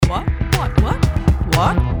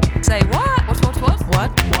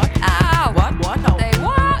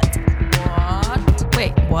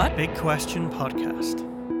Question Podcast.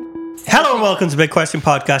 Hello and welcome to Big Question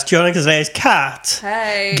Podcast. Joining us today is Kat.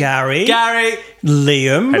 Hey. Gary. Gary.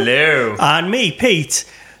 Liam. Hello. And me,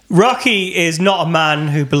 Pete. Rocky is not a man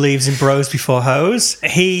who believes in bros before hoes.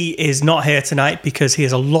 He is not here tonight because he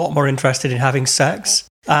is a lot more interested in having sex.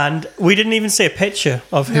 And we didn't even see a picture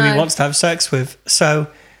of who he wants to have sex with. So,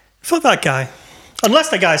 fuck that guy. Unless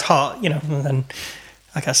that guy's hot, then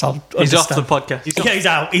I guess I'll understand. He's off the podcast. He's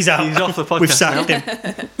out. He's out. He's off the podcast. We've sacked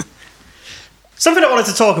him. Something I wanted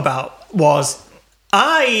to talk about was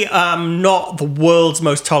I am not the world's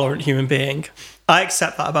most tolerant human being. I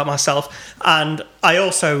accept that about myself. And I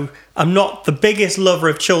also am not the biggest lover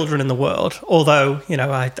of children in the world. Although,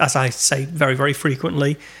 as I say very, very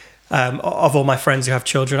frequently, of all my friends who have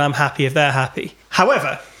children, I'm happy if they're happy.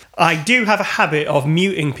 However, I do have a habit of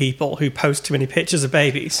muting people who post too many pictures of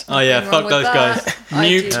babies. Oh yeah, fuck those guys. Mute. I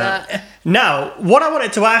do that. Now, what I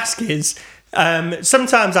wanted to ask is,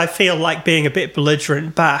 sometimes I feel like being a bit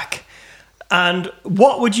belligerent back. And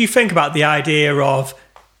what would you think about the idea of,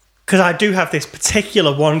 because I do have this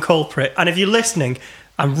particular one culprit, and if you're listening,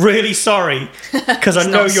 I'm really sorry, because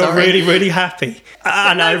I know you're really, really happy.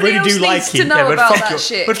 And I really do like you. Know about that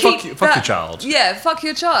shit. But fuck your child. Yeah, fuck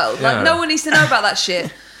your child. Yeah. Like, no one needs to know about that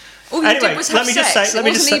shit. All you did was have sex. It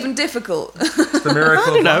wasn't even difficult. It's the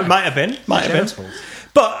miracle. I don't know, it might have been.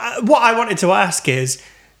 But what I wanted to ask is,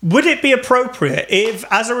 would it be appropriate if,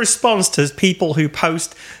 as a response to people who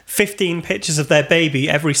post 15 pictures of their baby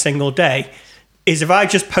every single day, is if I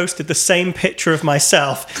just posted the same picture of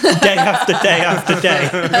myself day after day after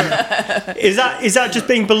day? Is that just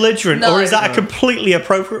being belligerent, or is that a completely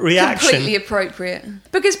appropriate reaction? Completely appropriate.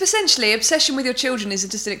 Because essentially, obsession with your children is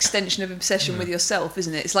just an extension of obsession with yourself,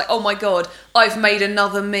 isn't it? It's like, oh my God, I've made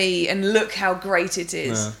another me, and look how great it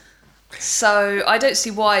is. Yeah. So I don't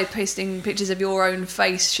see why posting pictures of your own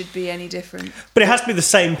face should be any different. But it has to be the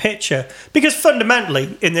same picture. Because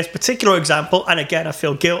fundamentally, in this particular example, and again, I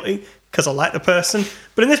feel guilty because I like the person,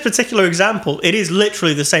 but in this particular example, it is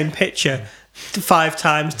literally the same picture 5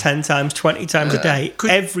 times, 10 times, 20 times a day,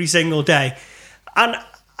 every single day. And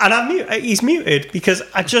he's muted because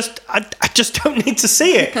I just don't need to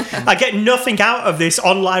see it. I get nothing out of this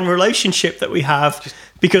online relationship that we have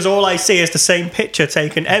because all I see is the same picture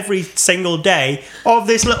taken every single day of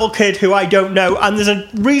this little kid who I don't know, and there's a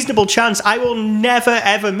reasonable chance I will never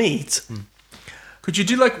ever meet. Could you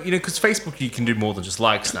do because Facebook you can do more than just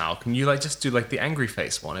likes now. Can you just do the angry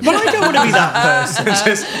face one? Well, I don't want to be that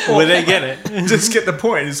person. Will they get it? Just get the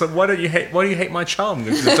point. It's like, why do you hate my charm?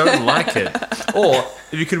 Because I don't like it. Or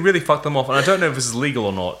if you can really fuck them off, and I don't know if this is legal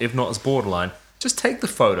or not, if not, it's borderline. Just take the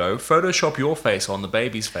photo, Photoshop your face on the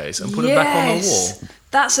baby's face, and put it back on the wall.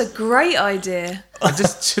 That's a great idea. And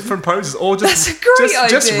just different poses, or just That's a great idea.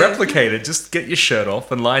 Just replicate it. Just get your shirt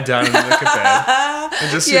off and lie down in the bed, and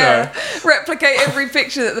just replicate every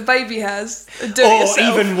picture that the baby has. And do it or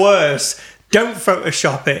yourself. even worse, don't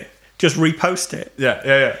Photoshop it. Just repost it.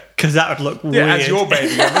 Yeah. Because that would look weird. Yeah, as your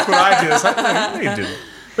baby. Look what I did. It's like, what are you doing?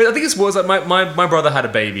 But I think it's worse. Like my brother had a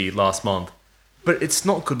baby last month, but it's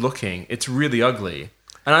not good looking. It's really ugly.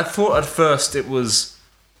 And I thought at first it was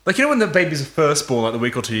when the babies are first born, the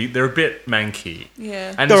week or two, they're a bit manky.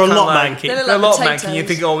 Yeah, and they're a lot manky. They're a lot manky. You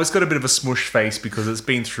think, it's got a bit of a smush face because it's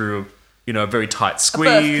been through, a very tight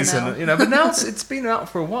squeeze, and but now it's been out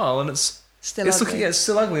for a while, and it's still ugly. It's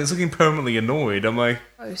still ugly. It's looking permanently annoyed. I'm like,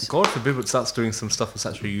 gross. God forbid it starts doing some stuff that's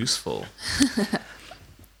actually useful.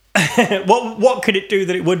 What could it do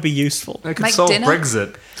that it would be useful? It could Make solve dinner?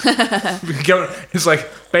 Brexit. It's like,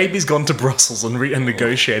 baby's gone to Brussels and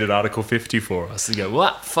negotiated Article 50 for us. And you go,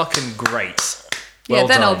 well, fucking great. Well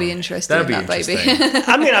then done. I'll be interested in that baby.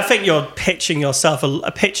 I mean, I think you're pitching it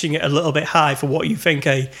a little bit high for what you think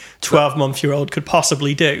a 12-month-old could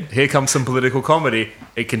possibly do. Here comes some political comedy.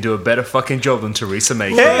 It can do a better fucking job than Theresa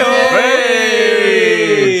May. Hey!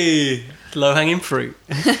 Low-hanging fruit.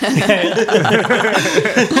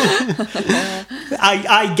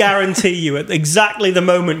 I guarantee you, at exactly the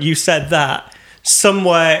moment you said that,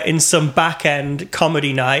 somewhere in some back-end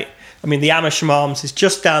comedy night, I mean, the Amersham Arms is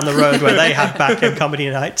just down the road where they had back-end comedy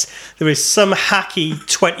nights, there is some hacky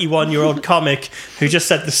 21-year-old comic who just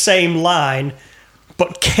said the same line,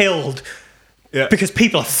 but killed, because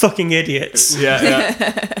people are fucking idiots. Yeah.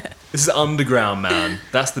 This is underground, man.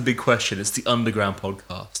 That's the big question. It's the underground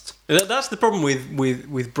podcast. That's the problem with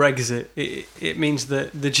Brexit. It means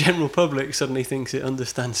that the general public suddenly thinks it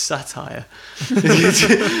understands satire.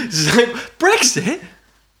 It's like, Brexit?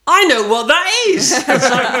 I know what that is! It's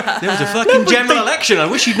like, there was a fucking general election. I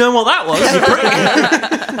wish you'd known what that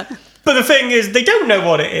was. But the thing is, they don't know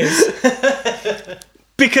what it is.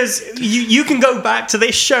 because you can go back to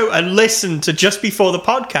this show and listen to just before the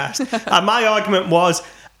podcast. And my argument was,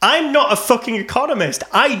 I'm not a fucking economist.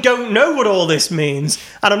 I don't know what all this means.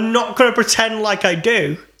 And I'm not going to pretend like I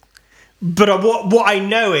do. But what I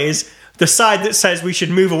know is the side that says we should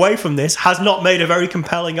move away from this has not made a very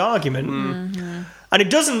compelling argument. Mm-hmm. And it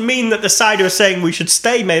doesn't mean that the side who are saying we should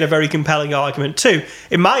stay made a very compelling argument too.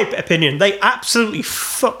 In my opinion, they absolutely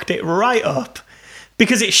fucked it right up.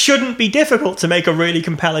 Because it shouldn't be difficult to make a really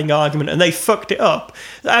compelling argument, and they fucked it up.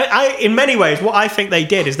 In many ways, what I think they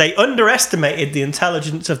did is they underestimated the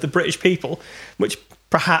intelligence of the British people, which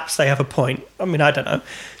perhaps they have a point. I mean, I don't know.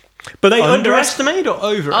 But they underestimated or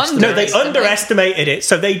overestimated? No, they underestimated it.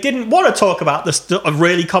 So they didn't want to talk about the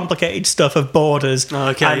really complicated stuff of borders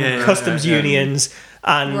and customs unions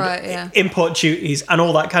and import duties and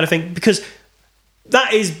all that kind of thing, because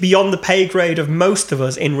that is beyond the pay grade of most of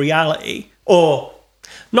us in reality. Or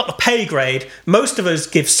not the pay grade. Most of us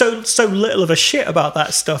give so little of a shit about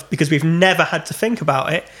that stuff because we've never had to think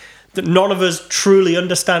about it that none of us truly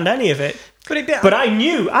understand any of it. But I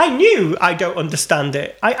knew I don't understand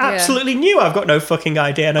it. I absolutely knew I've got no fucking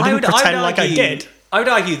idea, and I didn't pretend like I did. I would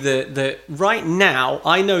argue that right now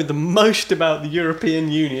I know the most about the European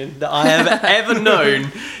Union that I have ever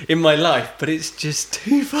known in my life, but it's just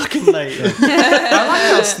too fucking late. I like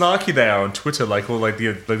how snarky they are on Twitter, like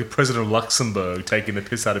the president of Luxembourg taking the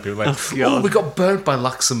piss out of people, like, oh, we got burnt by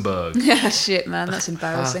Luxembourg. Yeah, shit, man, that's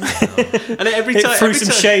embarrassing. And every time threw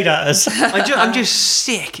some shade at us. I'm just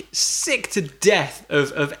sick to death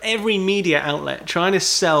of every media outlet trying to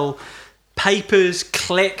sell papers,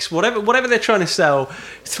 clicks, whatever they're trying to sell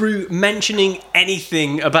through mentioning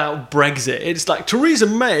anything about Brexit. It's like, Theresa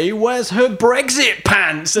May wears her Brexit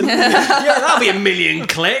pants, and that'll be 1 million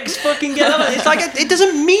clicks. Fucking get on it. It's like it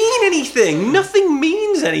doesn't mean anything. Nothing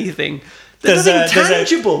means anything. There's nothing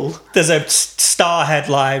tangible. There's a Star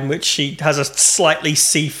headline which she has a slightly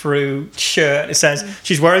see-through shirt. It says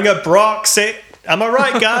she's wearing a Brexit. Am I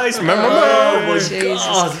right, guys? Oh,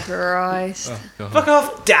 Jesus Christ. Oh, God. Fuck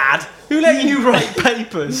off, Dad. Who let you write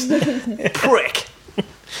papers? Prick.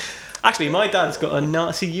 Actually, my dad's got a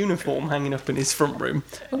Nazi uniform hanging up in his front room.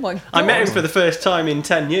 Oh my God. I met him for the first time in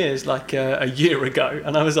 10 years, like a year ago,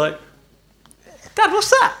 and I was like, Dad, what's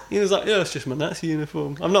that? He was like, it's just my Nazi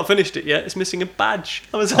uniform. I've not finished it yet. It's missing a badge.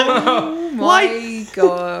 I was like, oh my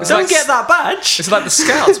God. Don't get that badge. It's like the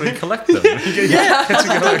Scouts when you collect them.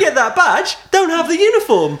 Don't get that badge. Don't have the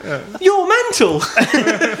uniform. You're mental.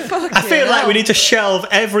 I feel like we need to shelve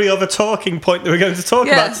every other talking point that we're going to talk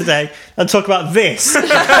about today and talk about this.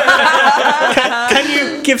 Can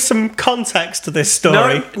you give some context to this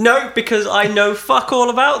story? No, because I know fuck all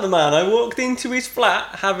about the man. I walked into his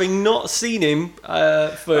flat having not seen him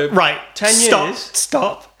for 10 years.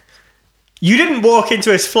 Stop. You didn't walk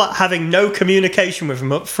into his flat having no communication with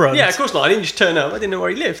him up front. Yeah, of course not. I didn't just turn up. I didn't know where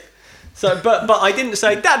he lived. So, but I didn't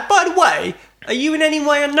say, Dad, by the way, are you in any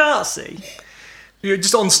way a Nazi? You're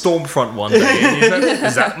just on Stormfront one day and you said,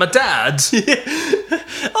 is that my dad?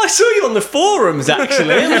 I saw you on the forums,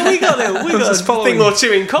 actually. I mean, we got a thing or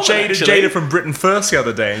two in common, Jada from Britain First the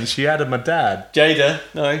other day, and she added my dad. Jada?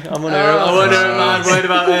 No, I'm on her. Worried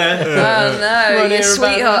about her. Oh, no, your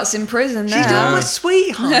sweetheart's in prison now. She's not my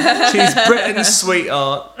sweetheart. She's Britain's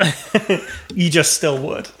sweetheart. You just still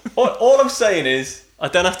would. All I'm saying is, I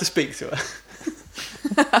don't have to speak to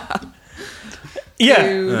her.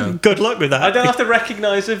 Yeah, good luck with that. I don't have to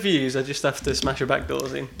recognise her views, I just have to smash her back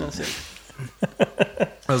doors in. That's it.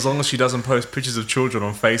 As long as she doesn't post pictures of children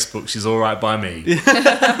on Facebook, she's all right by me.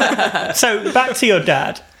 So, back to your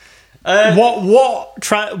dad. What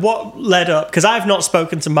led up? Because I've not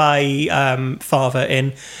spoken to my father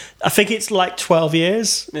in, I think it's like 12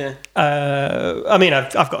 years. Yeah. I mean,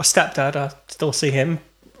 I've got a stepdad. I still see him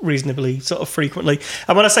reasonably sort of frequently.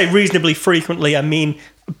 And when I say reasonably frequently, I mean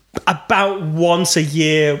about once a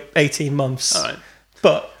year, 18 months. All right.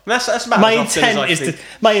 But that's about my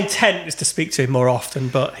intent is to speak to him more often,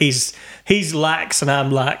 but he's lax and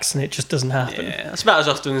I'm lax, and it just doesn't happen. Yeah, that's about as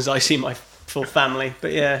often as I see my full family.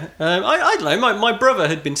 But yeah, I don't know. My brother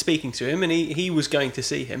had been speaking to him, and he was going to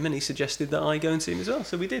see him, and he suggested that I go and see him as well.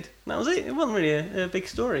 So we did. And that was it. It wasn't really a big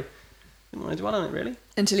story. Didn't want to dwell on it really.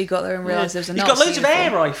 Until he got there and realised there was a Nazi. He's got loads of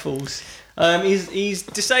air rifles. He's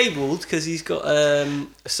disabled because he's got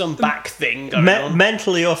some back thing going on.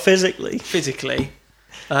 Mentally or physically? Physically.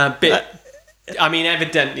 I mean,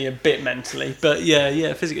 evidently a bit mentally, but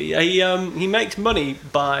yeah, physically. He makes money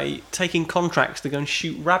by taking contracts to go and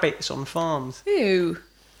shoot rabbits on farms. Ew.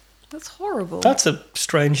 That's horrible. That's a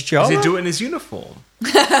strange job. Does he do it in his uniform?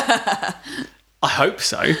 I hope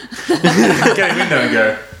so. Get him in there and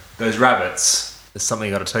go, those rabbits. There's something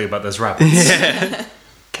I got to tell you about those rabbits. Yeah.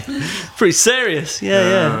 Pretty serious,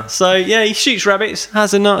 yeah. So, yeah, he shoots rabbits,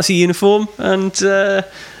 has a Nazi uniform, and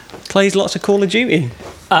plays lots of Call of Duty.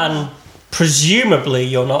 And presumably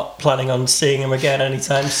you're not planning on seeing him again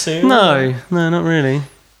anytime soon? No, not really.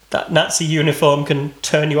 That Nazi uniform can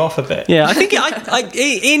turn you off a bit. Yeah, I think,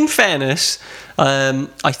 in fairness,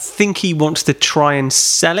 I think he wants to try and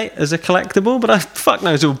sell it as a collectible, but fuck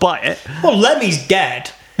knows who'll buy it. Well, Lemmy's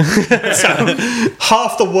dead. So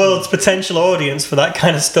half the world's potential audience for that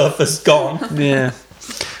kind of stuff has gone. Yeah.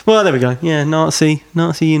 Well, there we go. Yeah, Nazi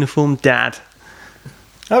uniform dad.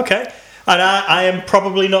 Okay. And I am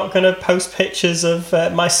probably not going to post pictures of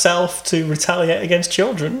myself to retaliate against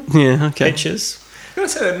children. Yeah, okay. Pictures. I'm going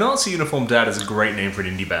to say that Nazi Uniform Dad is a great name for an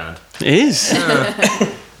indie band. It is.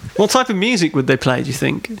 What type of music would they play, do you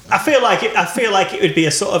think? I feel like it would be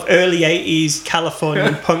a sort of early 80s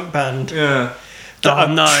Californian punk band. Yeah.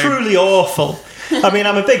 That are truly awful. I mean,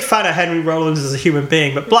 I'm a big fan of Henry Rollins as a human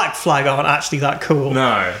being, but Black Flag aren't actually that cool.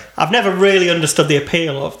 No. I've never really understood the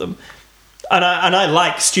appeal of them. And I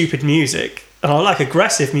like stupid music, and I like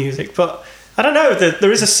aggressive music, but I don't know,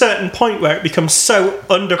 there is a certain point where it becomes so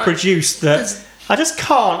underproduced that I just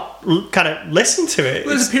can't kind of listen to it.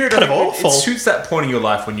 There's It's a period kind of it awful. suits that point in your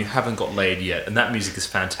life when you haven't got laid yet, and that music is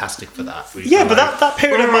fantastic for that. Yeah, but that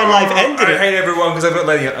period of my life ended. I hate everyone because I've got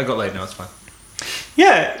laid yet. I got laid, no, it's fine.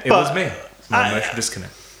 Yeah, It was me. My emotional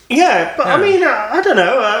disconnect. Yeah, but Yeah. I mean, I don't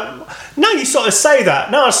know. Now you sort of say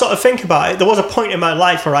that. Now I sort of think about it. There was a point in my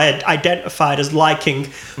life where I had identified as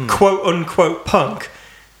liking quote unquote punk.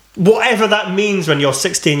 Whatever that means when you're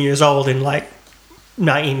 16 years old in like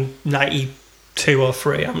 1992 or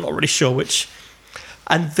 3. I'm not really sure which.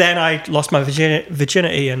 And then I lost my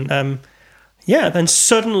virginity and then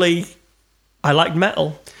suddenly I liked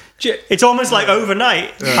metal. It's almost like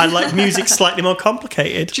overnight I like music slightly more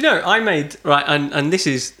complicated. Do you know, I made, right, and this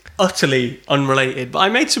is utterly unrelated, but I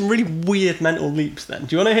made some really weird mental leaps then.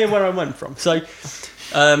 Do you want to hear where I went from? So,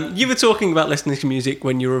 you were talking about listening to music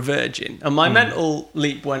when you were a virgin, and my mental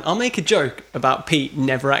leap went, I'll make a joke about Pete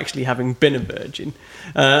never actually having been a virgin.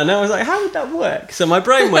 And I was like, how would that work? So my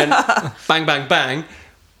brain went, bang, bang, bang.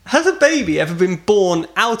 Has a baby ever been born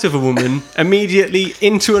out of a woman immediately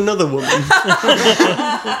into another woman?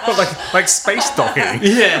 like space docking.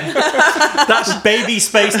 Yeah. That's baby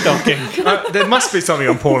space docking. There must be something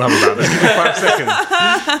on Pornhub about this. Give me 5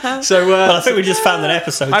 seconds. So, Well, I think we just found an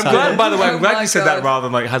episode I'm title. glad, by the way, I'm Oh glad my you said that God. rather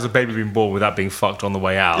than like, has a baby been born without being fucked on the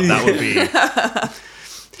way out? That would be...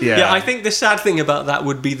 Yeah, I think the sad thing about that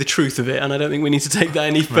would be the truth of it, and I don't think we need to take that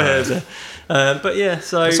any further. But yeah,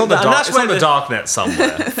 so It's on the, and dark, that's it's where on the dark net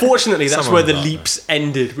somewhere. Fortunately, that's Somewhere where the on the dark leaps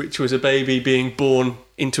ended, which was a baby being born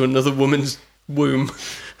into another woman's womb.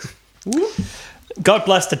 God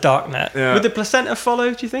bless the darknet. Yeah. Would the placenta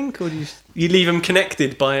follow? Do you think, or do you leave them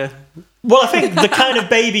connected by a Well, I think the kind of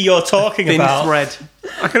baby you're talking thin about. thread?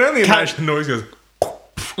 I can only imagine the noise goes...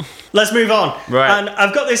 Let's move on. Right. And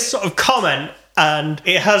I've got this sort of comment, and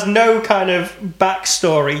it has no kind of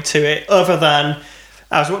backstory to it other than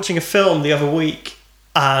I was watching a film the other week,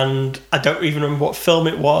 and I don't even remember what film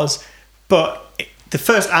it was, but the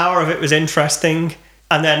first hour of it was interesting,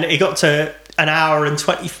 and then it got to an hour and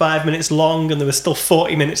 25 minutes long, and there was still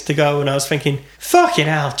 40 minutes to go, and I was thinking, fucking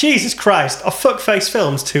hell, Jesus Christ, are fuckface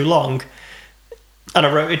films too long? And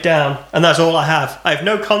I wrote it down, and that's all I have. I have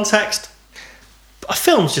no context. A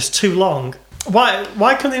film's just too long.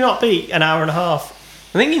 Why can they not be an hour and a half?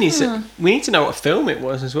 I think we need to know what film it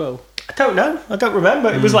was as well. I don't know. I don't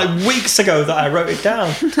remember. It was like weeks ago that I wrote it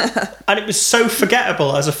down. And it was so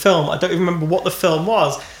forgettable as a film. I don't even remember what the film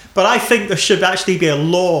was. But I think there should actually be a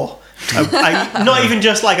law. Not even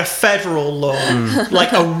just like a federal law,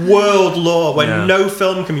 like a world law where no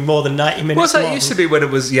film can be more than 90 minutes What's that long. used to be when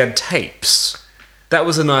it was, you had tapes. That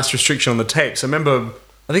was a nice restriction on the tapes. I remember,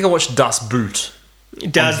 I think I watched Das Boot.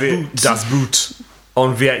 Das Boot. Das Boot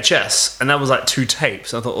on VHS, and that was like 2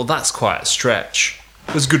 tapes. I thought, well, that's quite a stretch.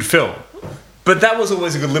 It was a good film, but that was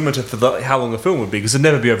always a good limiter for how long a film would be, because it'd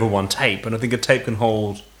never be over 1 tape, and I think a tape can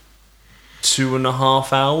hold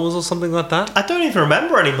 2.5 hours or something like that. I don't even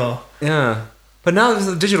remember anymore. Yeah, but now there's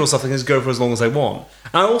the digital stuff, they can just go for as long as they want.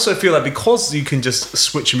 And I also feel that because you can just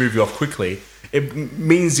switch a movie off quickly, it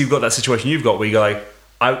means you've got that situation you've got where you go like,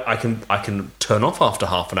 I can turn off after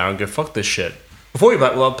half an hour and go, fuck this shit. Before you're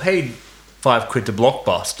like, well, I paid £5 to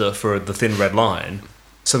Blockbuster for The Thin Red Line,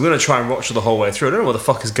 so I'm going to try and watch it the whole way through. I don't know what the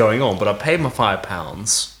fuck is going on, but I paid my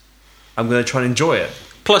 £5. I'm going to try and enjoy it.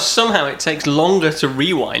 Plus, somehow it takes longer to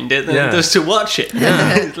rewind it than it does to watch it.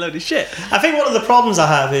 It's a load of shit. I think one of the problems I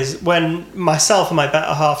have is when myself and my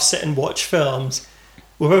better half sit and watch films,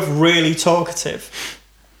 we're both really talkative.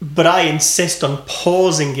 but I insist on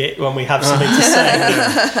pausing it when we have something to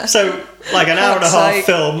say. So, like an hour and a half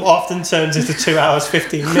film often turns into 2 hours,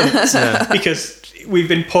 15 minutes because we've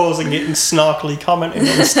been pausing it and snarkily commenting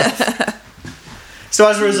on stuff. So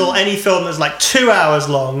as a result, any film that's like 2 hours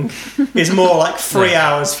long is more like 3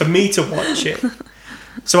 hours for me to watch it.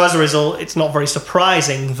 So as a result, it's not very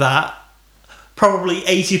surprising that probably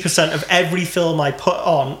 80% of every film I put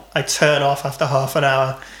on, I turn off after half an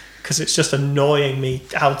hour because it's just annoying me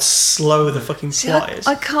how slow the fucking plot is.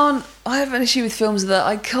 I have an issue with films that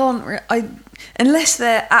unless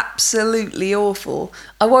they're absolutely awful,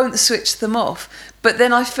 I won't switch them off. But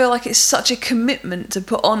then I feel like it's such a commitment to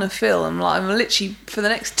put on a film. Like I'm literally, for the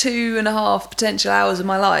next 2.5 potential hours of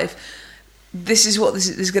my life, this is what this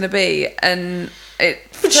is going to be. And it...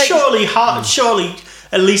 But surely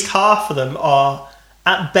at least half of them are,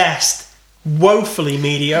 at best, woefully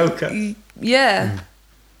mediocre. Yeah.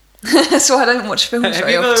 That's why I don't watch films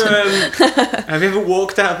very often. Have you ever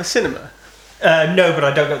walked out of a cinema? No, but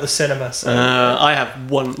I don't go to the cinema. So. I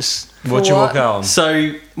have once. What'd you walk out on?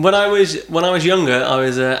 So when I was younger, I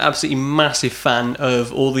was an absolutely massive fan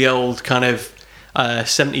of all the old kind of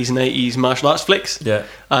 70s and 80s martial arts flicks. Yeah.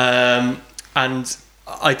 And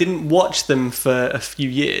I didn't watch them for a few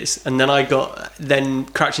years, and then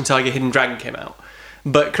Crouching Tiger, Hidden Dragon came out.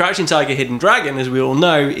 But Crouching Tiger, Hidden Dragon, as we all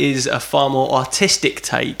know, is a far more artistic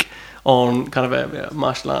take on kind of a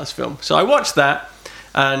martial arts film. So I watched that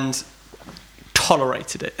and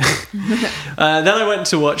tolerated it. Then I went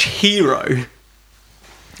to watch Hero,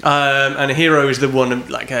 and Hero is the one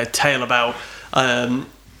like a tale about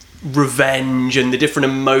revenge and the different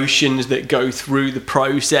emotions that go through the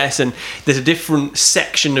process, and there's a different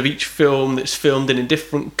section of each film that's filmed in a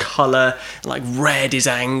different colour, like red is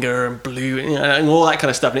anger and blue, and all that kind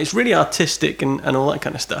of stuff, and it's really artistic and all that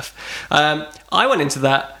kind of stuff. I went into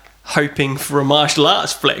that hoping for a martial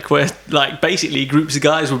arts flick where like basically groups of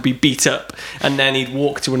guys would be beat up and then he'd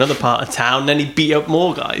walk to another part of town and then he'd beat up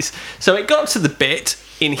more guys. So it got to the bit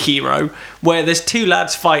in Hero where there's two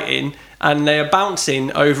lads fighting and they are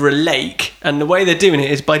bouncing over a lake, and the way they're doing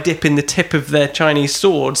it is by dipping the tip of their Chinese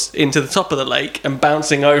swords into the top of the lake and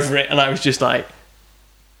bouncing over it, and I was just like,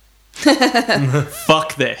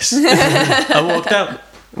 fuck this. I walked out.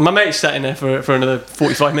 My mate sat in there for another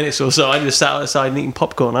 45 minutes or so. I just sat outside and eating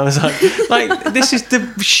popcorn. I was like, this is the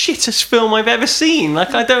shittest film I've ever seen.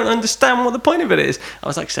 Like, I don't understand what the point of it is. I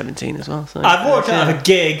was like 17 as well. So, I've walked out of a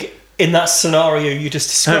gig in that scenario you just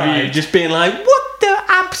described. Have you just being like, what the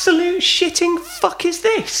absolute shitting fuck is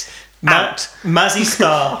this? Mazzy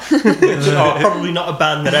Star, which are probably not a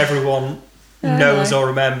band that everyone knows or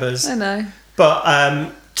remembers. I know.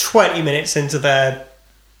 But 20 minutes into their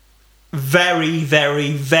very,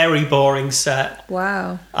 very, very boring set,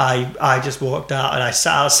 wow, I just walked out and I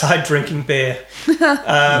sat outside drinking beer.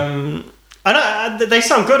 And they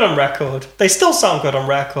sound good on record. They still sound good on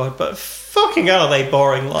record, but fucking hell are they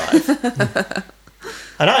boring live.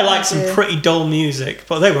 And I like some pretty dull music,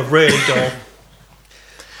 but they were really dull.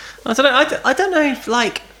 I don't know if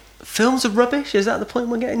like films are rubbish. Is that the point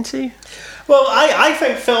we're getting to? Well, I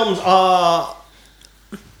think films are...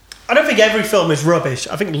 I don't think every film is rubbish.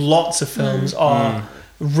 I think lots of films are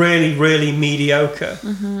really, really mediocre.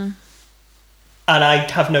 Mm-hmm. And I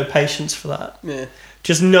have no patience for that. Yeah.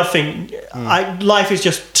 Just nothing. Life is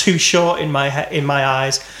just too short in my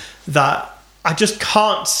eyes that I just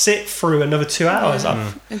can't sit through another 2 hours.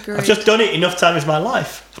 I've just done it enough times in my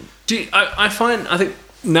life. I think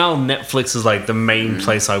now Netflix is like the main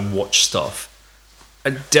place I watch stuff.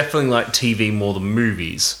 I definitely like TV more than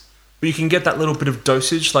movies. But you can get that little bit of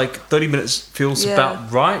dosage, like 30 minutes feels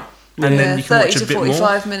about right. And then you can watch a bit more. 30 to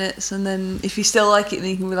 45 minutes, and then if you still like it, then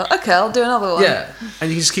you can be like, okay, I'll do another one. Yeah, and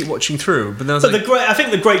you can just keep watching through. But I think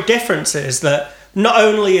the great difference is that not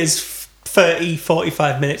only is 30,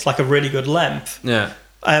 45 minutes like a really good length,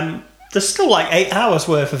 there's still like 8 hours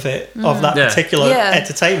worth of it, of that particular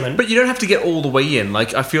entertainment. But you don't have to get all the way in.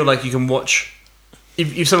 Like, I feel like you can watch...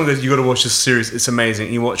 If someone goes, you got to watch this series, it's amazing,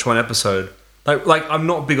 and you watch one episode... Like I'm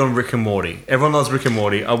not big on Rick and Morty. Everyone loves Rick and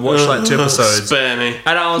Morty. I watched like 2 episodes. Spare me.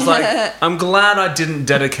 And I was like, I'm glad I didn't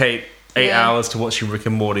dedicate 8 hours to watching Rick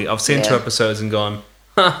and Morty. I've seen 2 episodes and gone,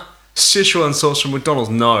 Szechuan sauce from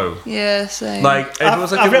McDonald's, no. Yeah, same. Like,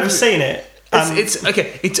 I've never seen it. It's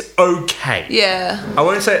okay. It's okay. Yeah. I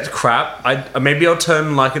won't say it's crap. Maybe I'll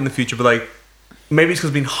turn like in the future, but like maybe it's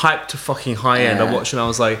because it's been hyped to fucking high end. I watched it and I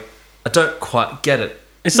was like, I don't quite get it.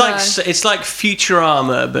 It's like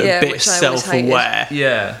Futurama, but a bit self-aware.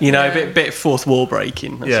 Yeah, you know, a bit fourth wall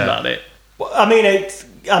breaking. That's about it. Well, I mean,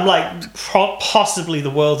 I'm like possibly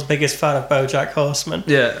the world's biggest fan of BoJack Horseman.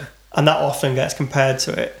 Yeah, and that often gets compared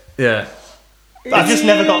to it. Yeah, I've just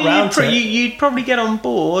never got round to it. You'd probably get on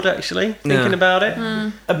board, actually, thinking about it.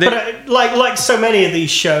 But like so many of these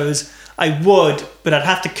shows, I would, but I'd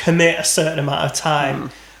have to commit a certain amount of time.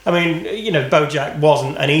 I mean, BoJack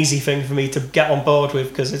wasn't an easy thing for me to get on board with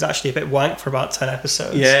because it's actually a bit wank for about 10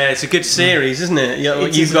 episodes. Yeah, it's a good series, isn't it?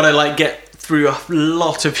 You've got to get through a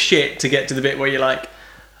lot of shit to get to the bit where you're like,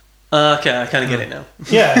 okay, I kind of get it now.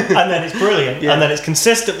 Yeah, and then it's brilliant, and then it's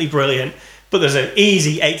consistently brilliant. But there's an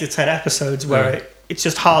easy 8 to 10 episodes where it's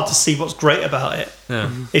just hard to see what's great about it.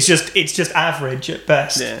 Yeah. It's just average at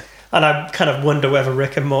best. Yeah. And I kind of wonder whether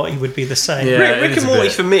Rick and Morty would be the same. Yeah. Rick it is and a Morty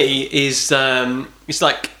bit. for me is it's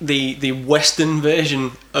like the Western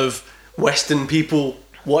version of Western people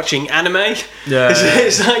watching anime. Yeah.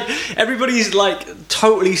 It's like everybody's like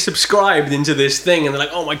totally subscribed into this thing, and they're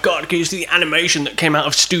like, "Oh my god, can you see the animation that came out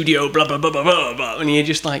of Studio blah blah blah blah blah blah?" And you're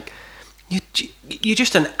just like, you're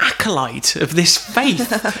just an acolyte of this faith.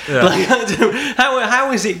 Like,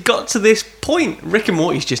 how has it got to this point? Rick and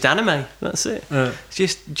Morty's just anime. That's it. It's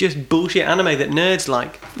just bullshit anime that nerds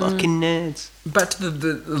like. Fucking nerds. Back to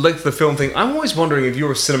the film thing. I'm always wondering if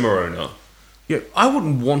you're a cinema owner. I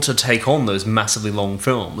wouldn't want to take on those massively long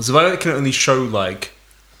films if I can only show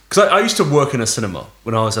because I used to work in a cinema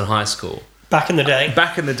when I was in high school. Back in the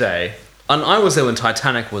day. And I was there when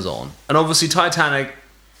Titanic was on, and obviously Titanic,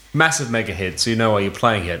 massive mega hit, so you know why you're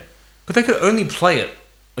playing it, but they could only play it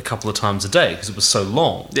a couple of times a day because it was so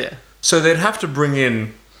long. Yeah. So they'd have to bring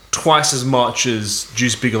in twice as much as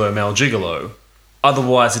Juice Bigelow, Mel Gigolo,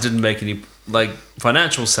 otherwise it didn't make any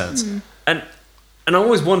financial sense. And I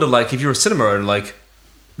always wonder, if you're a cinema owner,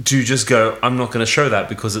 do you just go, I'm not going to show that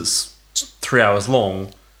because it's 3 hours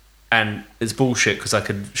long and it's bullshit because I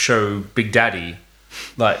could show Big Daddy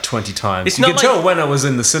 20 times. It's you not can tell when I was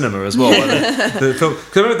in the cinema as well. The film,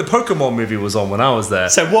 because I remember the Pokemon movie was on when I was there.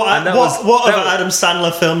 So what other Adam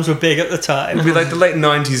Sandler films were big at the time? It'd be the late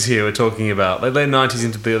 90s here we're talking about. Late 90s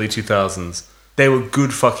into the early 2000s. They were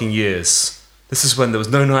good fucking years. This is when there was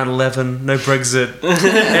no 9/11, no Brexit.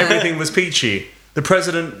 Everything was peachy. The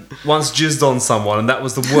president once jizzed on someone, and that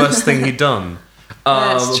was the worst thing he'd done.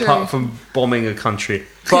 That's true. Apart from bombing a country.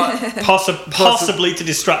 But Possibly to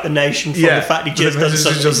distract the nation from the fact he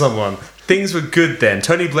jizzed on someone. Things were good then.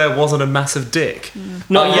 Tony Blair wasn't a massive dick.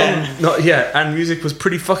 Not yet. Not yet. And music was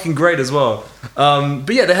pretty fucking great as well.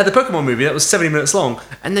 But yeah, they had the Pokemon movie. That was 70 minutes long.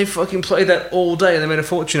 And they fucking played that all day, and they made a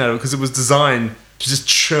fortune out of it because it was designed to just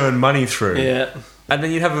churn money through. Yeah. And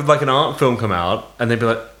then you'd have an art film come out, and they'd be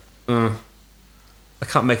like, I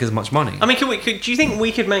can't make as much money. I mean, do you think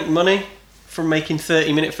we could make money from making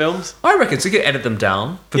 30-minute films? I reckon so. You could edit them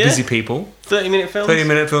down for busy people. 30-minute films?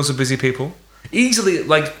 30-minute films for busy people. Easily,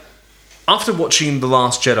 after watching The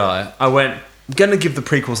Last Jedi, I went, I'm going to give the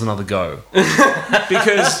prequels another go.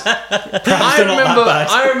 Because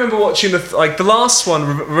I remember watching the last one,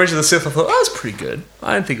 Revenge of the Sith, I thought, that's pretty good.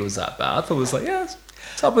 I didn't think it was that bad. I thought it was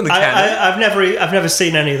it's up in the canon. I've never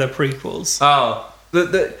seen any of the prequels. Oh.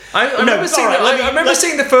 I remember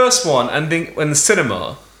seeing the first one and in the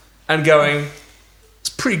cinema and going, it's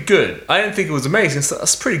pretty good. I didn't think it was amazing. So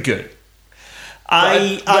that's pretty good.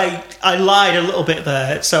 I lied a little bit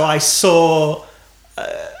there. So I saw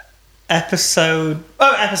episode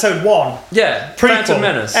 1. Yeah, Prequel. Phantom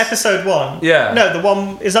Menace. Episode 1. Yeah. No, the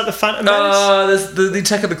one is that the Phantom Menace? There's the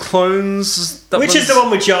Attack of the Clones. Which is the one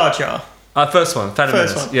with Jar Jar? First one, Phantom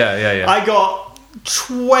Menace. One. Yeah. I got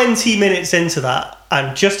 20 minutes into that,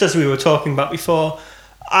 and just as we were talking about before,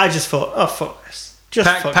 I just thought, oh, fuck this.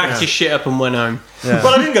 Packed your shit up and went home. Yeah.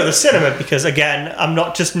 Well, I didn't go to the cinema because, again, I'm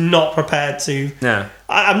not prepared to... Yeah.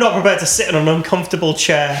 I'm not prepared to sit in an uncomfortable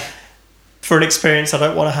chair for an experience I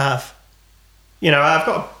don't want to have.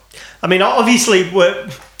 Obviously,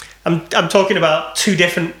 I'm talking about 2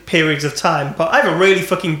 different periods of time, but I have a really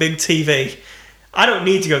fucking big TV. I don't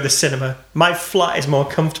need to go to the cinema. My flat is more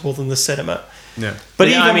comfortable than the cinema. Yeah. But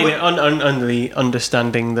under the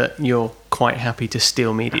understanding that you're quite happy to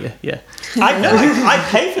steal media, yeah. I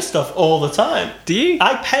pay for stuff all the time. Do you?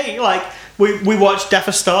 I pay, we watched Death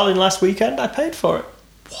of Stalin last weekend. I paid for it.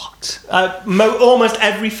 What? Almost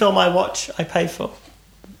every film I watch, I pay for.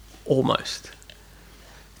 Almost.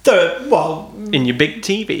 In your big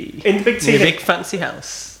TV. In the big TV. In your big fancy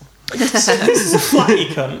house. This is a flat, you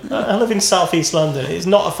cunt. I live in South East London. It's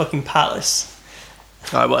not a fucking palace.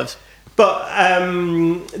 I was. But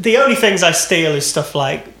the only things I steal is stuff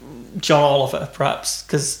like John Oliver, perhaps,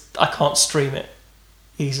 because I can't stream it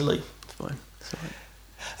easily. It's fine.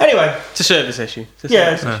 Anyway. It's a service issue.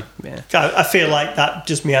 Yeah. I feel like that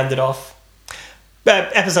just meandered off.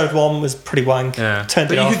 Episode 1 was pretty wank. Yeah. Turned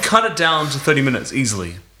but it you off. could cut it down to 30 minutes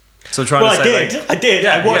easily. So I'm trying Well, to I say, did. like, I did.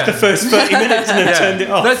 Yeah, I watched yeah. the first 30 minutes and then turned it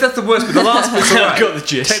off. That's the worst, but the last bit's alright. I've got the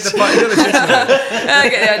gist. Take the fight, you know the gist of it. I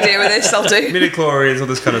get the idea with this. I'll do. Midi-chlorians, all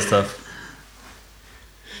this kind of stuff.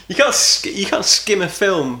 You can't skim a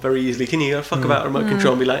film very easily, can you? You gotta fuck about a remote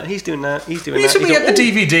control and be like, he's doing that, he's doing that. Usually You at go, the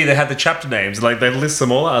 "Ooh." DVD, they had the chapter names, like they list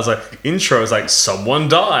them all out. I was like, intro is like, someone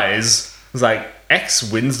dies. It's like,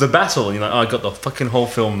 X wins the battle. And you're like, oh, I got the fucking whole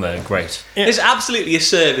film there. Great. It's absolutely a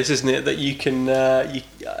service, isn't it, that you can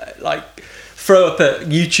like throw up a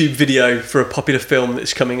YouTube video for a popular film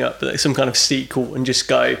that's coming up, like some kind of sequel, and just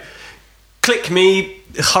go, click me,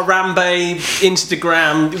 Harambe,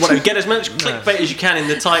 Instagram, whatever. Get as much clickbait as you can in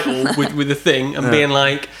the title with the thing, and being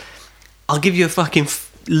like, I'll give you a fucking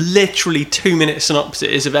literally 2-minute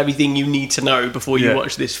synopsis of everything you need to know before you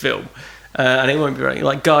watch this film. And it won't be very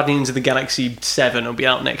like Guardians of the Galaxy 7 will be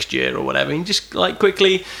out next year or whatever. And just like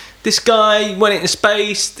quickly, this guy went into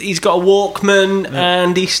space. He's got a Walkman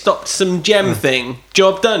and he stopped some gem thing.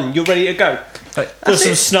 Job done. You're ready to go. There's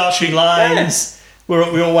some snarky lines.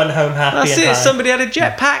 We all went home happy. That's and it. high. Somebody had a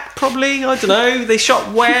jetpack, probably. I don't know. They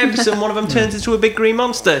shot webs and one of them turns into a big green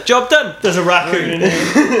monster. Job done. There's a raccoon in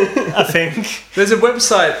it, I think. There's a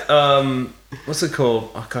website, what's it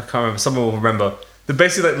called? I can't remember. Someone will remember. That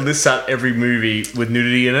basically like lists out every movie with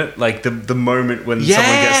nudity in it, like the moment when someone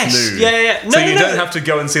gets nude. Yeah. So you don't have to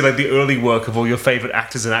go and see like the early work of all your favourite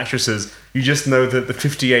actors and actresses. You just know that the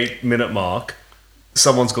 58-minute mark,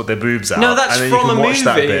 someone's got their boobs out. No, that's and then from you a can watch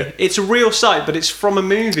that movie. bit. It's a real site, but it's from a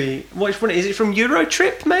movie. Which one is it? From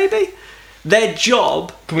Eurotrip, maybe? Their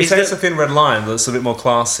job. Can we is say that- it's a thin red line that's a bit more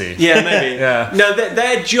classy? Yeah, maybe. Yeah. No,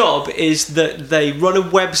 their job is that they run a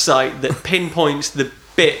website that pinpoints the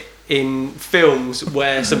bit in films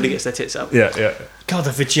where somebody gets their tits out. Yeah. God,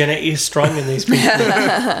 the virginity is strong in these people.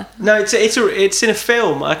 No, it's in a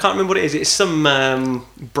film. I can't remember what it is. It's some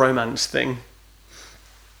bromance thing.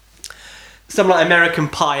 Some like American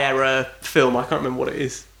Pie era film. I can't remember what it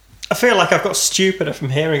is. I feel like I've got stupider from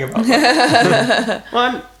hearing about that.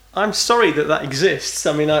 Well, I'm sorry that exists.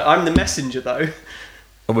 I mean, I'm the messenger though.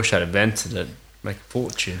 I wish I'd invented it. Make a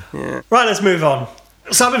fortune. Right, let's move on.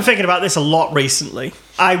 So I've been thinking about this a lot recently.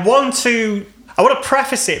 I want to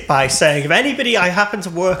preface it by saying if anybody I happen to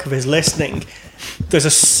work with is listening, there's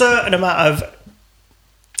a certain amount of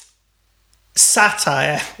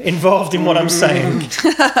satire involved in what I'm saying.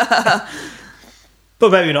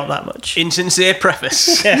 But maybe not that much. Insincere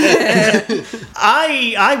preface.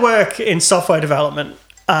 I work in software development,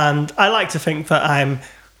 and I like to think that I'm...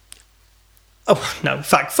 Oh, no, in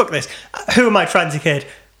fact, fuck this. Who am I trying to kid?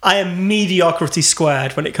 I am mediocrity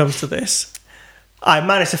squared when it comes to this. I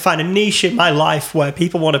managed to find a niche in my life where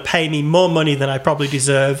people want to pay me more money than I probably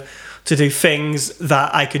deserve to do things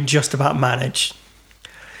that I can just about manage.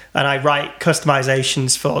 And I write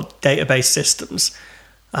customizations for database systems.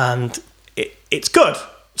 And it's good,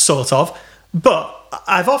 sort of. But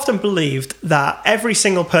I've often believed that every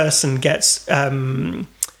single person gets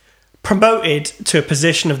promoted to a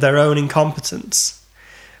position of their own incompetence.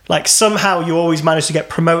 Like somehow you always manage to get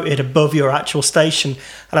promoted above your actual station.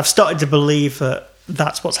 And I've started to believe that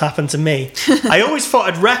that's what's happened to me. I always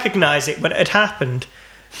thought I'd recognise it when it had happened,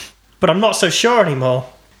 but I'm not so sure anymore.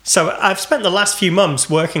 So I've spent the last few months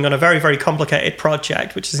working on a very, very complicated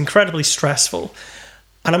project, which is incredibly stressful.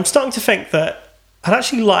 And I'm starting to think that I've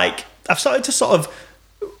started to sort of,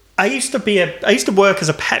 I used to work as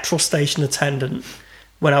a petrol station attendant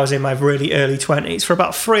when I was in my really early 20s. For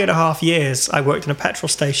about 3.5 years, I worked in a petrol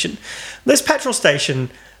station. This petrol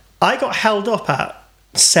station, I got held up at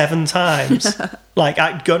 7 times, like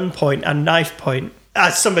at gunpoint and knife point.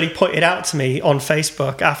 As somebody pointed out to me on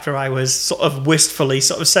Facebook after I was sort of wistfully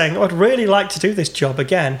sort of saying, oh, I'd really like to do this job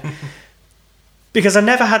again. Because I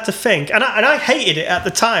never had to think. And I hated it at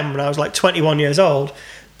the time when I was like 21 years old.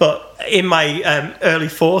 But in my early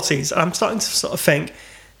 40s, I'm starting to sort of think,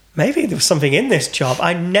 maybe there was something in this job.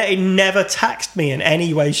 It never taxed me in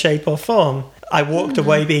any way, shape or form. I walked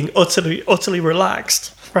away being utterly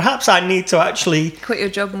relaxed. Perhaps I need to actually... Quit your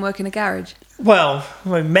job and work in a garage. Well,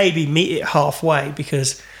 maybe meet it halfway,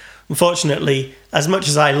 because unfortunately, as much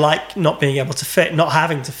as I like not being able to not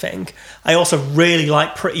having to think, I also really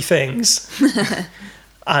like pretty things.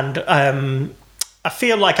 And I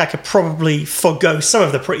feel like I could probably forgo some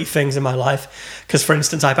of the pretty things in my life. Because, for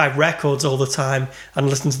instance, I buy records all the time and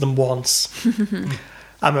listen to them once.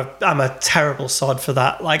 I'm a terrible sod for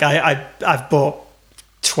that. Like I've bought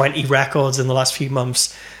 20 records in the last few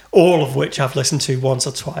months, all of which I've listened to once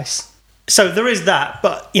or twice. So there is that,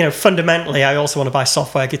 but fundamentally, I also want to buy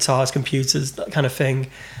software, guitars, computers, that kind of thing,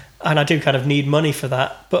 and I do kind of need money for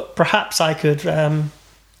that. But perhaps I could,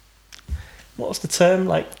 what's the term?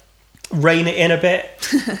 Like rein it in a bit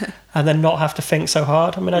and then not have to think so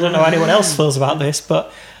hard. I mean, I don't know how anyone else feels about this,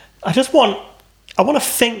 but I want to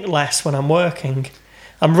think less when I'm working.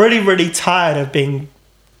 I'm really, really tired of being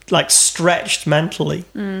like stretched mentally.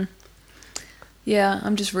 Yeah,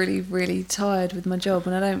 I'm just really, really tired with my job,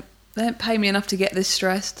 and they don't pay me enough to get this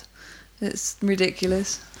stressed. It's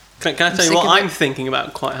ridiculous. Can I tell you sick what of it. I'm thinking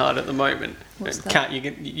about quite hard at the moment? What's that? Kat,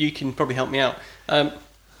 you can probably help me out.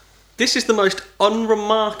 This is the most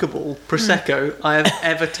unremarkable Prosecco I have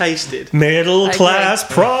ever tasted. Middle I class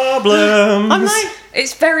problems. I'm like,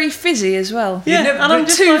 It's very fizzy as well. yeah, never- and I'm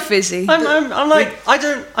just too like, fizzy. I'm like,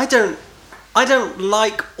 I don't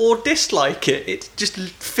like or dislike it. It's just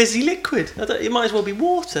fizzy liquid. It might as well be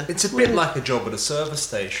water. It's a bit like a job at a service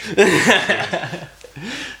station.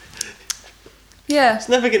 Yeah. It's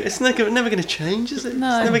never gonna change, is it?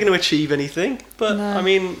 No. It's never gonna achieve anything. But No. I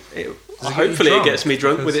mean, get you hopefully it drunk? gets me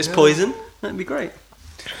drunk with its Because, poison. That'd be great.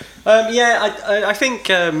 I think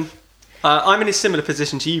I'm in a similar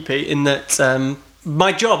position to you, Pete, in that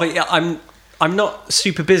my job. I'm not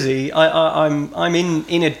super busy. I'm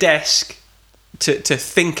in a desk to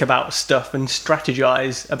think about stuff and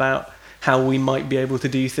strategize about how we might be able to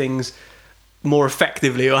do things more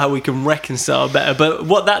effectively or how we can reconcile better. But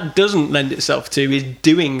what that doesn't lend itself to is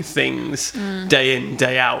doing things day in,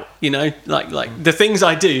 day out. You know, like the things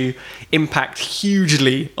I do impact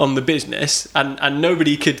hugely on the business, and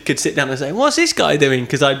nobody could sit down and say, what's this guy doing?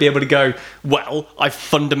 Because I'd be able to go, well, I've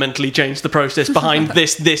fundamentally changed the process behind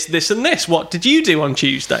this, and this. What did you do on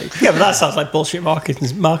Tuesday? Yeah, but that sounds like bullshit marketing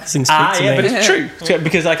speak to me. But it's true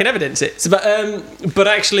because I can evidence it. But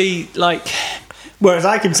actually, like, Whereas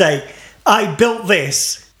I can say, I built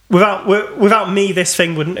this. Without me, this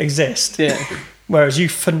thing wouldn't exist. yeah, Whereas you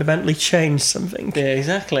fundamentally changed something. yeah,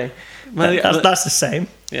 exactly. Well, That's the same.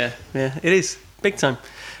 yeah, it is big time.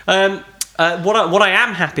 What I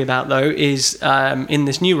am happy about though is in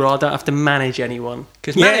this new role I don't have to manage anyone,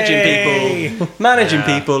 because Yay! managing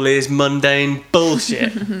people is mundane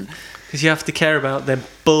bullshit because you have to care about their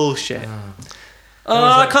bullshit. Oh,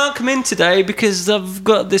 I can't come in today because I've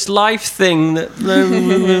got this life thing that blah, blah,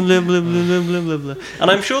 blah, blah, blah, blah, blah, blah.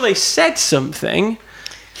 And I'm sure they said something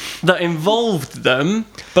that involved them,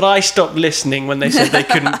 but I stopped listening when they said they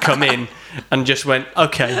couldn't come in and just went,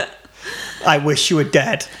 okay. I wish you were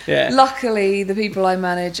dead. Yeah. Luckily, the people I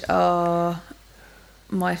manage are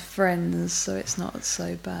my friends, so it's not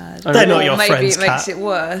so bad. They're not your Maybe friends, it makes Kat. it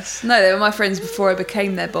worse. No, they were my friends before I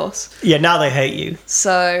became their boss. Yeah, now they hate you.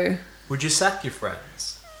 So, Would you sack your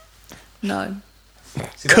friends? no.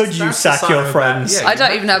 See, Could you the sack sign your of a friends? bad- yeah, I you don't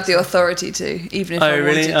have even have the authority to, even if I Oh,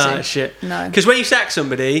 really? wanted to. Oh, shit. No. Because when you sack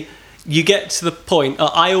somebody, you get to the point.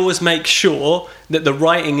 I always make sure that the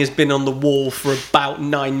writing has been on the wall for about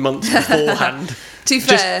 9 months beforehand. To be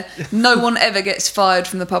fair, no one ever gets fired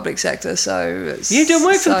from the public sector, so... It's, You don't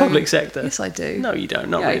work for the public sector? Yes, I do. No, you don't.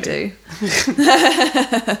 Not yeah, really.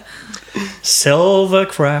 I do. Silver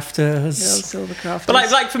The crafters. old silver crafters. But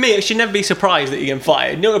like for me, it should never be surprised that you get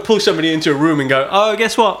fired. You don't want to pull somebody into a room and go, "Oh,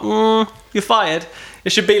 guess what? You're fired."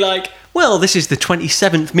 It should be like, "Well, this is the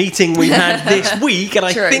 27th meeting we've had this week, and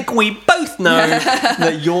I True. think we both know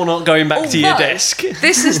that you're not going back to your Although, desk."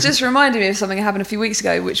 This has just reminded me of something that happened a few weeks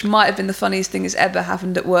ago, which might have been the funniest thing that's ever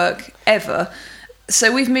happened at work, ever.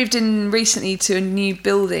 So we've moved in recently to a new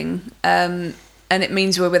building, and it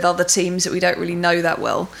means we're with other teams that we don't really know that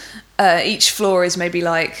well. Each floor is maybe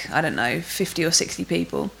like, I don't know, 50 or 60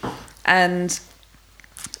 people. And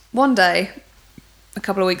one day, a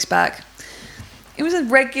couple of weeks back, it was a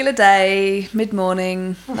regular day,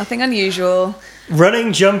 mid-morning, nothing unusual.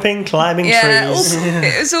 Running, jumping, climbing Yeah, trees.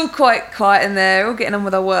 it was all quite quiet in there, all getting on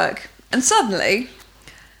with our work. And suddenly,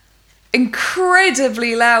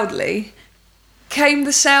 incredibly loudly, came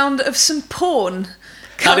the sound of some porn.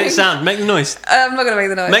 How did it sound? Make the noise. I'm not going to make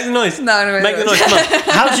the noise. Make the noise. No, I'm not Make gonna the noise. Come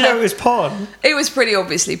on. How did you know it was porn? It was pretty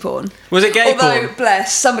obviously porn. Was it gay Although, porn?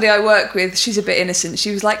 bless, somebody I work with, she's a bit innocent.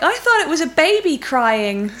 She was like, I thought it was a baby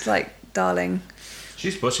crying. It's like, darling.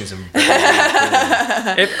 She's pushing some.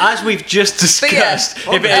 As we've just discussed,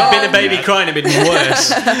 yeah. if it had been a baby crying, it'd been worse.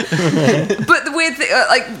 But the weird thing,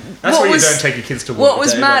 like, That's what why was, you don't take your kids to work. what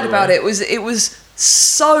was today, mad by the about way. it was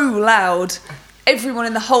so loud. Everyone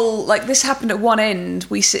in the whole, like, this happened at one end.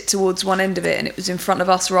 We sit towards one end of it, and it was in front of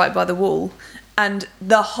us, right by the wall. And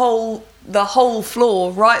the whole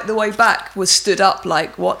floor, right the way back, was stood up.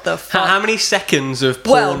 Like, what the fuck? How many seconds of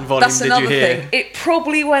porn Well, volume that's did another you hear? thing. It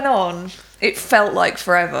probably went on. It felt like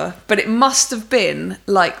forever, but it must have been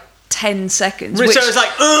like 10 seconds. So which- it was like,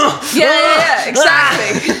 ugh! yeah,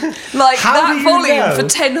 exactly. Like How that do you volume know? for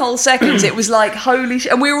 10 whole seconds. It was like, holy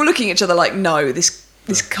shit. And we were all looking at each other like, no, this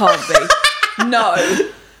can't be. No.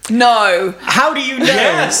 No. How do you know?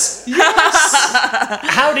 Yes.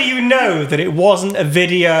 How do you know that it wasn't a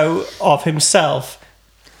video of himself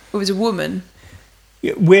It was a woman.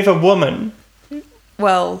 with a woman?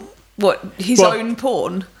 Well, what? His Well, own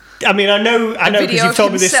porn? I mean, I know because video you've of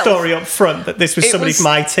told me this himself. story up front that this was It somebody was- from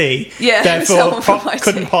IT. Yeah, it was therefore someone from IT.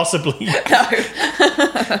 couldn't possibly. No.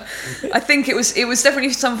 I think it was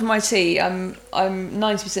definitely someone from IT. I'm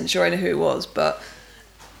 90% sure I know who it was, but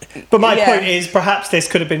But my Yeah. point is, perhaps this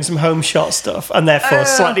could have been some home shot stuff, and therefore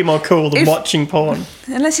slightly more cool than if- watching porn.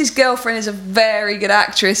 unless his girlfriend is a very good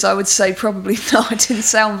actress, I would say probably not. It didn't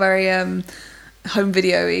sound very home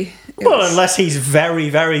video-y. It Well, was- unless he's very,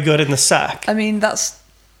 very good in the sack. I mean, that's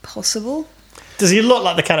possible. Does he look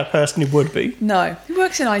like the kind of person he would be? No, he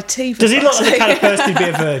works in IT. For Does he look fuck's like the kind of sake. person who'd be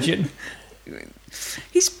a virgin?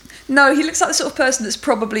 No, he looks like the sort of person that's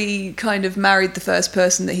probably kind of married the first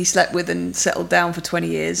person that he slept with and settled down for 20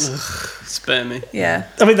 years. Spare me. Yeah.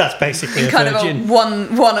 I mean, that's basically a Kind virgin. of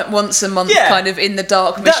a once a month Yeah. kind of in the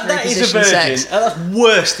dark missionary That is a position virgin. sex. That's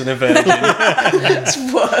worse than a virgin. It's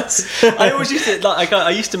worse. I always used to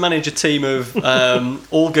I used to manage a team of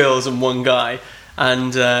all girls and one guy,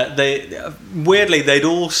 and they'd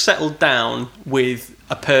all settled down with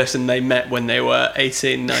a person they met when they were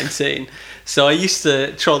 18, 19. So I used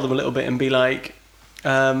to troll them a little bit and be like,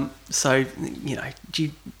 so, you know, do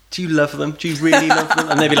you love them? Do you really love them?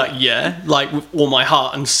 And they'd be like, yeah, like with all my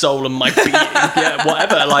heart and soul and my being. Yeah,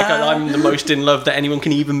 whatever. Like I'm the most in love that anyone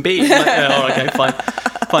can even be. Like, oh, okay,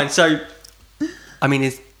 fine. So, I mean,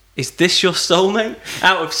 is this your soulmate?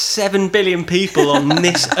 Out of 7 billion people on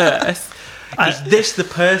this earth, is this the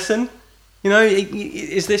person? You know,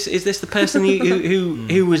 is this the person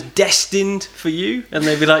who was destined for you? And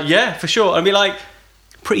they'd be like, yeah, for sure. I'd be like,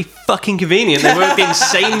 pretty fucking convenient. They worked in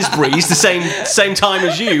Sainsbury's the same time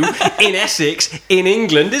as you in Essex, in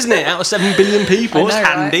England, isn't it? Out of 7 billion people, it's I know,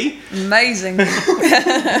 handy. right? Amazing.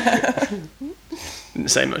 Didn't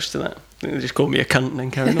say much to that. They just called me a cunt and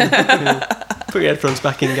then carried on. Yeah. Put your headphones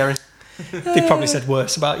back in, Gary. They probably said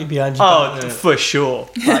worse about you behind your Oh, back. for sure.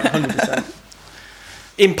 Like 100%.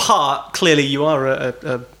 In part, clearly you are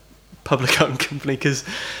a public-owned company, because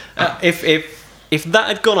if that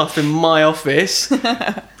had gone off in my office,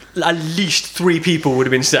 at least 3 people would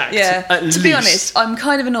have been sacked. Yeah. At To least. be honest, I'm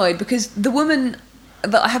kind of annoyed because the woman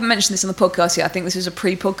that I haven't mentioned this on the podcast yet. I think this was a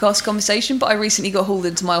pre-podcast conversation, but I recently got hauled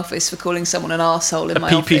into my office for calling someone an arsehole in my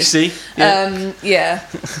PPC? office. Yeah.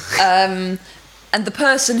 And the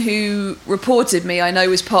person who reported me, I know,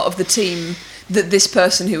 was part of the team that this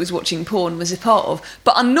person who was watching porn was a part of.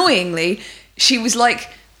 But annoyingly, she was like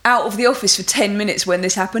out of the office for 10 minutes when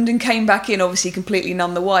this happened and came back in obviously completely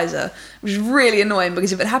none the wiser, which was really annoying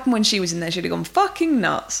because if it happened when she was in there, she'd have gone fucking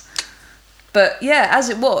nuts. But yeah, as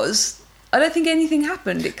it was, I don't think anything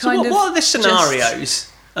happened. It kind of. What are the scenarios?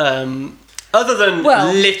 Other than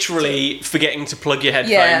Well- literally forgetting to plug your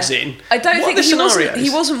headphones in. I don't what think are the scenarios? he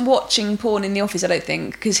wasn't watching porn in the office, I don't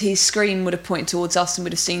think, because his screen would have pointed towards us and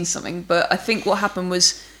would have seen something. But I think what happened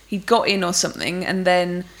was he got in or something and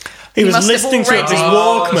then He was must have listening to it with his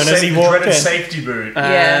already- Walkman as he walked dreaded in. safety boot.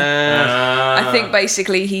 Yeah. I think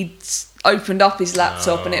basically he opened up his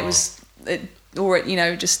laptop and just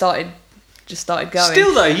started going.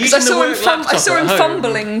 Still though, 'Cause using the work I laptop saw him at home.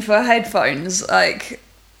 fumbling for headphones. Like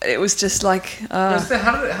it was just like. How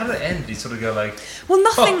did it end? Did he sort of go like... Well,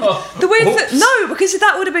 nothing. The way that Oops. no, because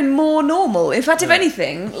that would have been more normal. In fact, if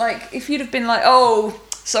anything, like if you'd have been like, "Oh,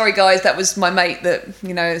 sorry guys, that was my mate. That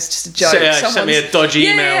it's just a joke." So, yeah, sent me a dodgy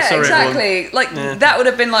email, Yeah, sorry, exactly. Like that would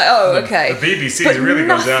have been like, "Oh, okay." The BBC's But really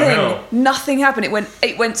gone downhill. Nothing happened.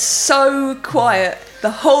 It went so quiet.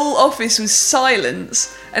 The whole office was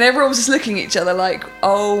silence, and everyone was just looking at each other like,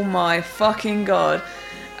 "Oh my fucking god."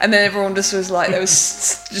 And then everyone just was like, there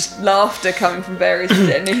was just laughter coming from various.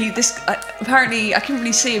 And apparently, I couldn't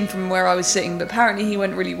really see him from where I was sitting, but apparently he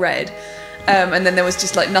went really red. And then there was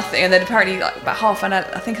just like nothing. And then apparently, like about half an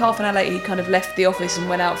hour later, he kind of left the office and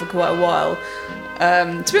went out for quite a while.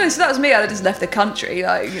 To be honest, if that was me, I'd have just left the country.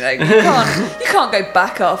 Like, you can't go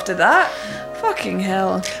back after that. Fucking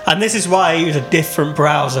hell. And this is why I use a different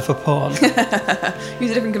browser for porn. Use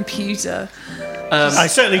a different computer. I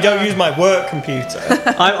certainly don't use my work computer.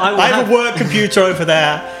 I have a work computer over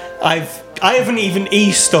there. I haven't even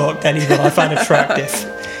e-stalked anyone I find attractive.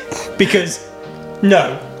 Because,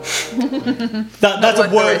 no. That's a worth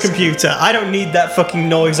the work risk. computer. I don't need that fucking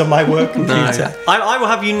noise on my work computer. I will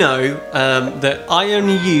have you know that I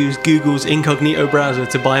only use Google's incognito browser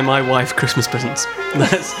to buy my wife Christmas presents.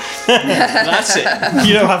 That's it.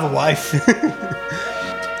 You don't have a wife.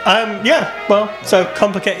 So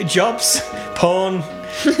complicated jobs, porn.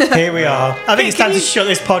 Here we are. I think it's time to shut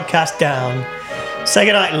this podcast down. Say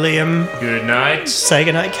goodnight, Liam. Good night. Say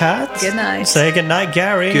goodnight, Kat. Good night. Say goodnight,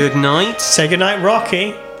 Gary. Good night. Say goodnight,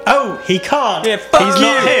 Rocky. Oh, he can't. Yeah, fuck He's you.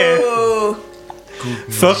 not here. Oh,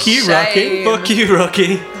 Fuck you, Rocky. shame. Fuck you,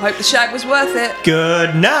 Rocky. I hope the shag was worth it.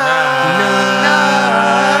 Good night.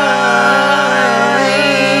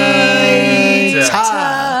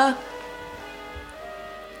 Ta.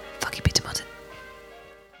 Fuck you, Peter Martin.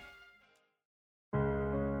 I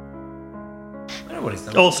know what he's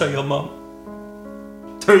done. Also, your mum.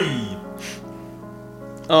 Three.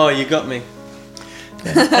 Oh, you got me.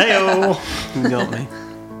 Heyo. You got me.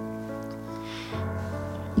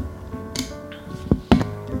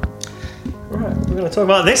 Right, we're going to talk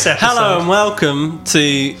about this episode. Hello and welcome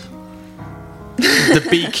to the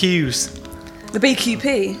BQs. The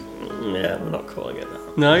BQP. Yeah, we're not calling it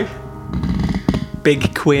that. No?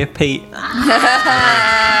 Big Queer Pete. You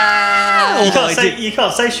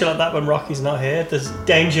can't say shit like that when Rocky's not here. There's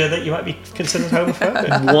danger that you might be considered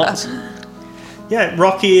homophobic. What? Yeah,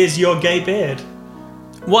 Rocky is your gay beard.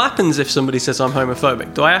 What happens if somebody says I'm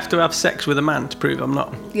homophobic? Do I have to have sex with a man to prove I'm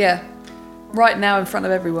not? Yeah. Right now in front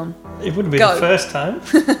of everyone. It wouldn't be Go. the first time.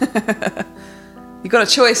 You got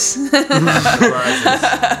a choice.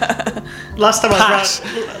 Last time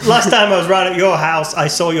I was round at your house, I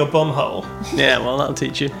saw your bum hole. Yeah, well, that'll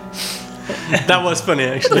teach you. That was funny,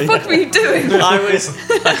 actually. What were you doing? I was.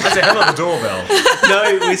 I say, hung up the doorbell. No,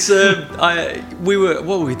 it was. We were.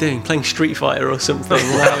 What were we doing? Playing Street Fighter or something.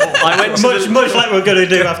 I went to Much like we're going to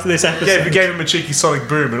do after this episode. Yeah, we gave him a cheeky sonic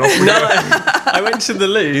boom and off we No, go. I went to the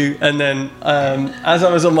loo, and then as I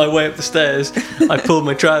was on my way up the stairs, I pulled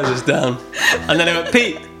my trousers down, and then I went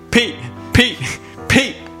Pete, Pete, Pete,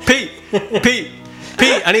 Pete, Pete, Pete,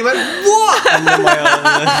 Pete, and he went what? And then my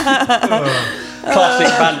classic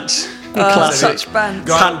pants, classic Such bands.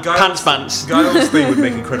 pants. Guy honestly would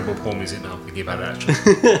make incredible porn music now, thinking about it actually.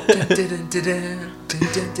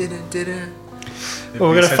 Well,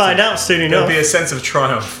 we're going to find out soon There'll enough. be a sense of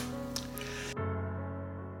triumph.